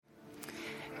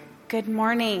Good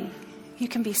morning. You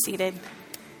can be seated.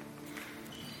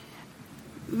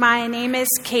 My name is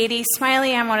Katie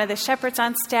Smylie. I'm one of the shepherds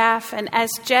on staff. And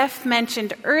as Jeff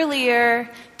mentioned earlier,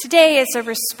 today is a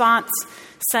Response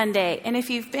Sunday. And if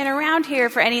you've been around here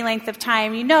for any length of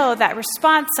time, you know that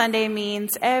Response Sunday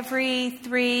means every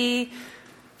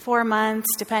 3-4 months,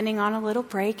 depending on a little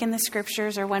break in the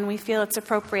scriptures or when we feel it's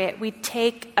appropriate, we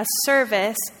take a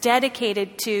service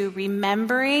dedicated to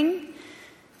remembering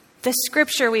the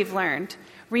scripture we've learned,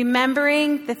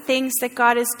 remembering the things that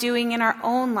God is doing in our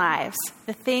own lives,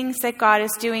 the things that God is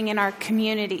doing in our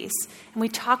communities, and we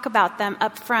talk about them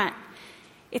up front.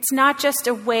 It's not just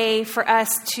a way for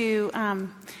us to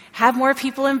have more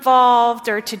people involved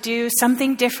or to do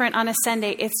something different on a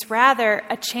Sunday. It's rather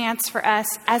a chance for us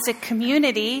as a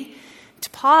community to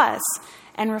pause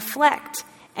and reflect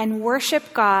and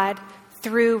worship God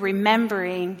through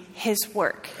remembering his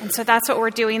work. And so that's what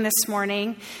we're doing this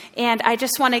morning. And I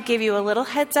just want to give you a little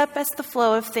heads up as the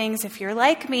flow of things. If you're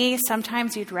like me,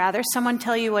 sometimes you'd rather someone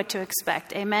tell you what to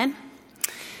expect. Amen?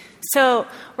 So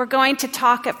we're going to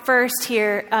talk at first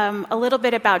here a little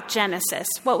bit about Genesis,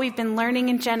 what we've been learning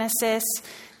in Genesis,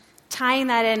 tying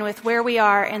that in with where we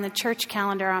are in the church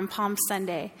calendar on Palm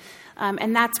Sunday.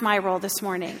 And that's my role this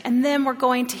morning. And then we're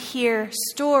going to hear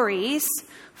stories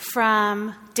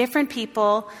from different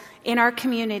people in our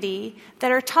community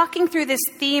that are talking through this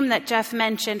theme that Jeff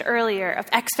mentioned earlier of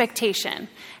expectation,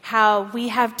 how we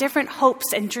have different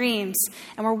hopes and dreams,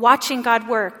 and we're watching God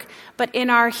work. But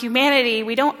in our humanity,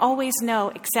 we don't always know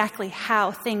exactly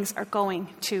how things are going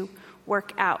to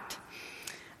work out.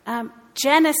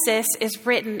 Genesis is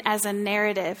written as a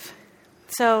narrative.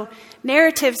 So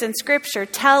narratives in Scripture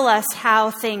tell us how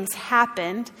things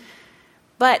happened,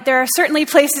 but there are certainly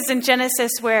places in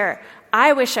Genesis where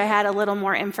I wish I had a little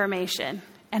more information,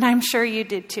 and I'm sure you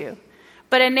did too.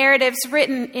 But a narrative's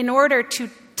written in order to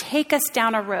take us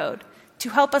down a road, to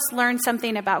help us learn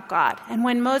something about God. And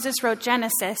when Moses wrote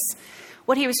Genesis,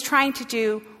 what he was trying to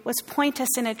do was point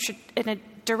us in a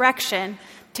direction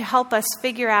to help us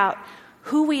figure out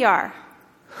who we are,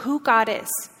 who God is,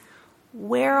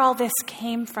 where all this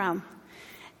came from,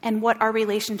 and what our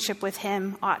relationship with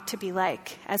him ought to be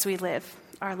like as we live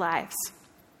our lives.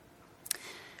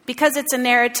 Because it's a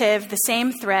narrative, the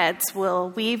same threads will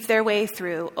weave their way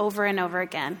through over and over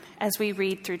again as we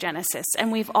read through Genesis.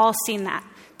 And we've all seen that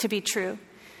to be true.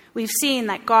 We've seen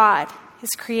that God is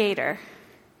creator.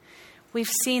 We've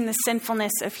seen the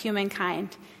sinfulness of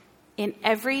humankind in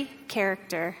every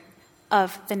character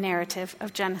of the narrative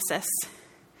of Genesis.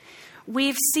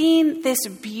 We've seen this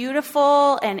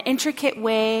beautiful and intricate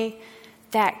way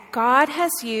that God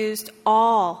has used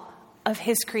all of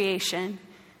his creation,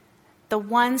 the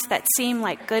ones that seem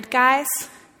like good guys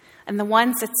and the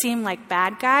ones that seem like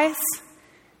bad guys.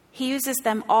 He uses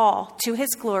them all to his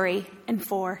glory and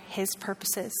for his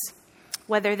purposes.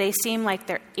 Whether they seem like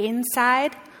they're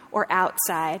inside or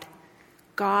outside,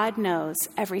 God knows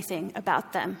everything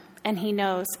about them, and he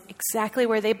knows exactly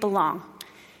where they belong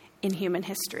in human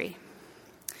history.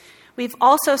 We've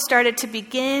also started to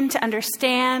begin to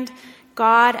understand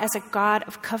God as a God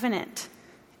of covenant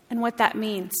and what that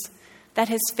means, that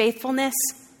his faithfulness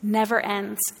never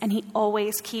ends and he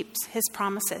always keeps his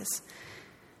promises.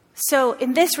 So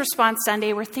in this Response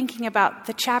Sunday, we're thinking about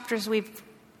the chapters we've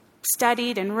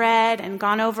studied and read and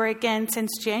gone over again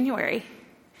since January.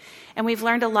 And we've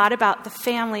learned a lot about the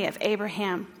family of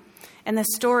Abraham and the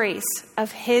stories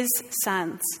of his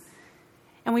sons.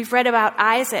 And we've read about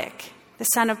Isaac, the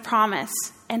son of promise,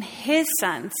 and his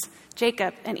sons,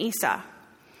 Jacob and Esau.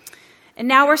 And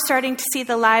now we're starting to see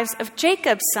the lives of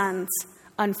Jacob's sons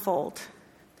unfold.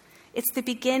 It's the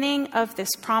beginning of this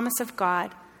promise of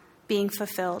God being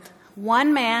fulfilled.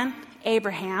 One man,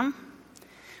 Abraham,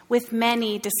 with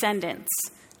many descendants,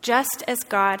 just as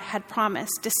God had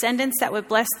promised, descendants that would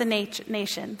bless the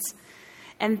nations.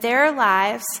 And their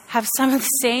lives have some of the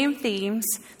same themes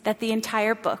that the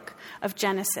entire book of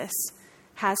Genesis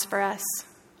has for us.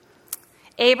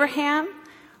 Abraham,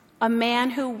 a man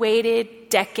who waited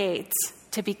decades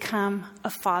to become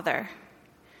a father.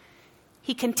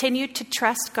 He continued to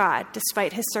trust God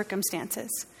despite his circumstances,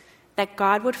 that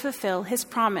God would fulfill his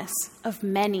promise of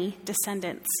many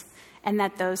descendants, and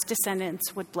that those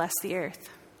descendants would bless the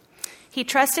earth. He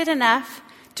trusted enough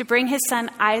to bring his son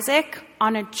Isaac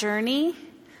on a journey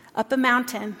up a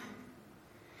mountain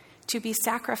to be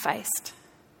sacrificed.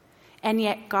 And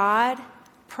yet God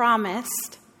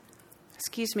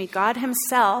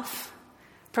himself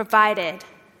provided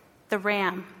the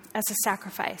ram as a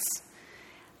sacrifice.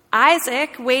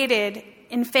 Isaac waited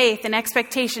in faith and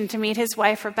expectation to meet his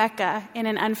wife Rebekah in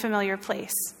an unfamiliar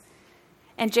place.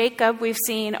 And Jacob, we've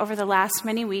seen over the last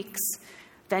many weeks,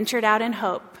 ventured out in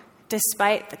hope,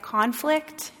 despite the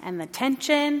conflict and the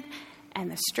tension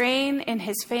and the strain in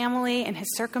his family and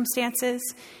his circumstances.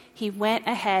 He went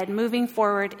ahead, moving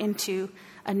forward into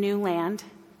a new land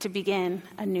to begin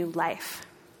a new life.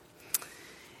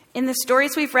 In the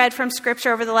stories we've read from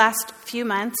Scripture over the last few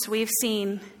months, we've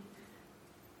seen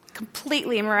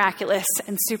completely miraculous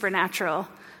and supernatural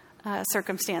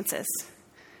circumstances.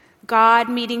 God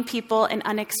meeting people in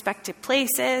unexpected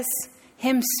places,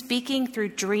 him speaking through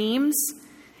dreams,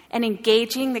 and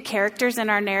engaging the characters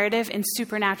in our narrative in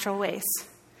supernatural ways.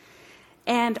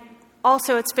 And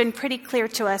also, it's been pretty clear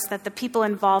to us that the people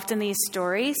involved in these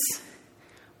stories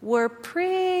were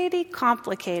pretty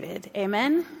complicated.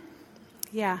 Amen?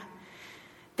 Yeah.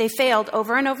 They failed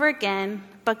over and over again,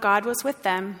 but God was with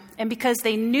them. And because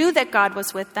they knew that God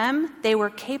was with them, they were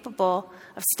capable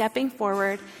of stepping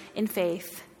forward in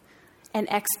faith and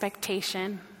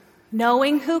expectation.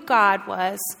 Knowing who God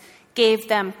was gave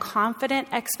them confident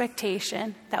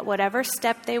expectation that whatever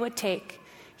step they would take,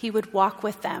 he would walk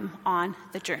with them on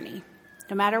the journey,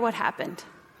 no matter what happened.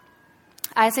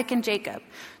 Isaac and Jacob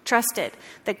trusted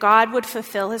that God would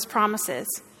fulfill his promises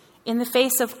in the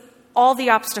face of all the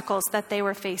obstacles that they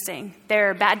were facing,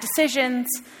 their bad decisions,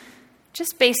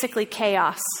 just basically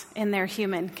chaos in their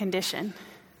human condition.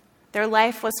 Their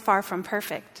life was far from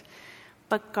perfect,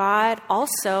 but God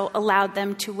also allowed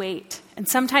them to wait. And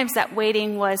sometimes that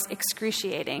waiting was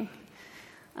excruciating.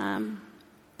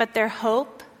 But their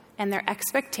hope and their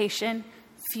expectation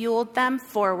fueled them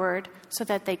forward so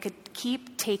that they could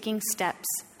keep taking steps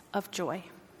of joy.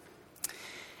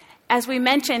 As we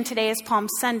mentioned, today is Palm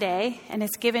Sunday, and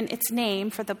it's given its name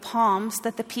for the palms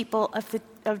that the people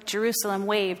of Jerusalem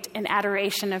waved in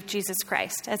adoration of Jesus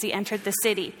Christ as he entered the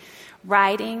city,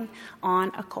 riding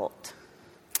on a colt.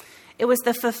 It was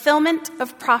the fulfillment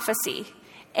of prophecy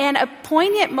and a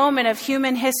poignant moment of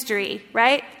human history,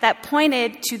 right, that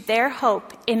pointed to their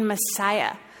hope in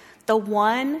Messiah, the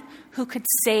one who could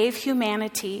save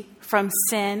humanity from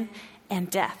sin and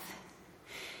death.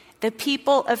 The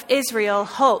people of Israel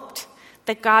hoped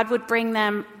that God would bring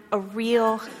them a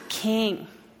real king,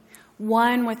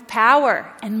 one with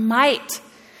power and might,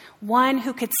 one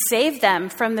who could save them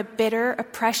from the bitter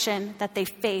oppression that they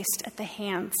faced at the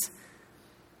hands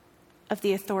of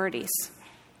the authorities.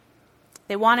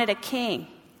 They wanted a king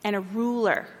and a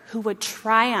ruler who would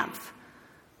triumph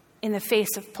in the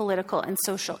face of political and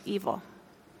social evil.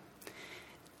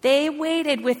 They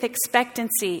waited with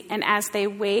expectancy, and as they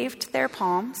waved their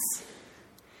palms,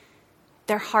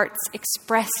 their hearts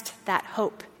expressed that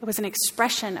hope. It was an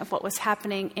expression of what was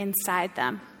happening inside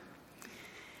them.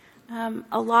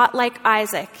 A lot like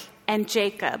Isaac and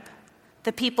Jacob,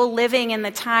 the people living in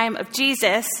the time of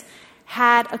Jesus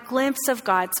had a glimpse of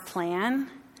God's plan,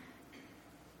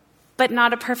 but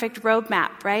not a perfect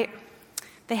roadmap, right?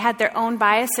 They had their own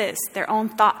biases, their own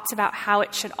thoughts about how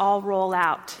it should all roll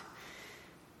out.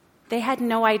 They had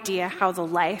no idea how the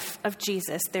life of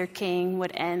Jesus, their king,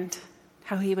 would end,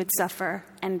 how he would suffer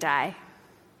and die.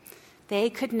 They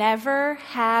could never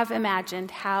have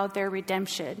imagined how their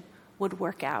redemption would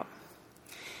work out.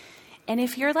 And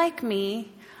if you're like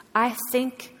me, I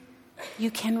think you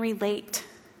can relate.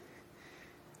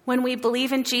 When we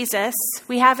believe in Jesus,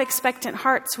 we have expectant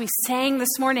hearts. We sang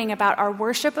this morning about our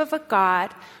worship of a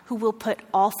God who will put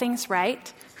all things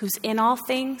right, who's in all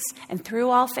things and through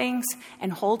all things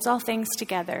and holds all things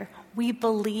together. We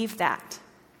believe that.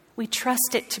 We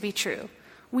trust it to be true.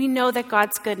 We know that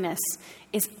God's goodness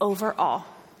is over all.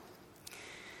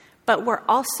 But we're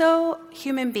also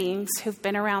human beings who've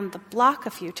been around the block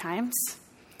a few times,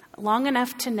 long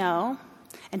enough to know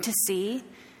and to see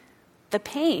the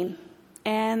pain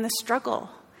and the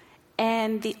struggle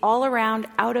and the all-around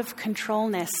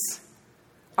out-of-controlness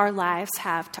our lives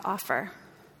have to offer.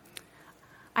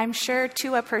 I'm sure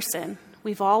to a person,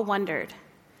 we've all wondered,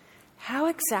 how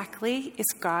exactly is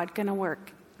God going to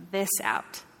work this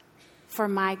out for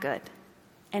my good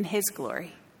and his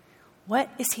glory? What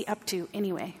is he up to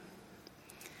anyway?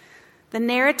 The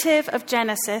narrative of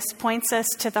Genesis points us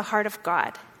to the heart of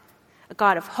God, a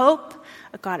God of hope,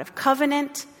 a God of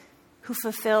covenant, who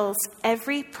fulfills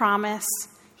every promise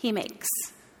he makes.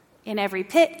 In every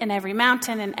pit, in every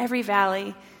mountain, in every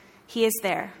valley, he is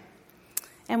there.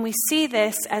 And we see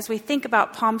this as we think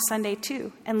about Palm Sunday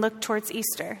too, and look towards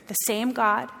Easter. The same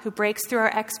God who breaks through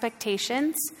our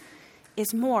expectations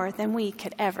is more than we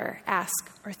could ever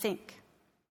ask or think.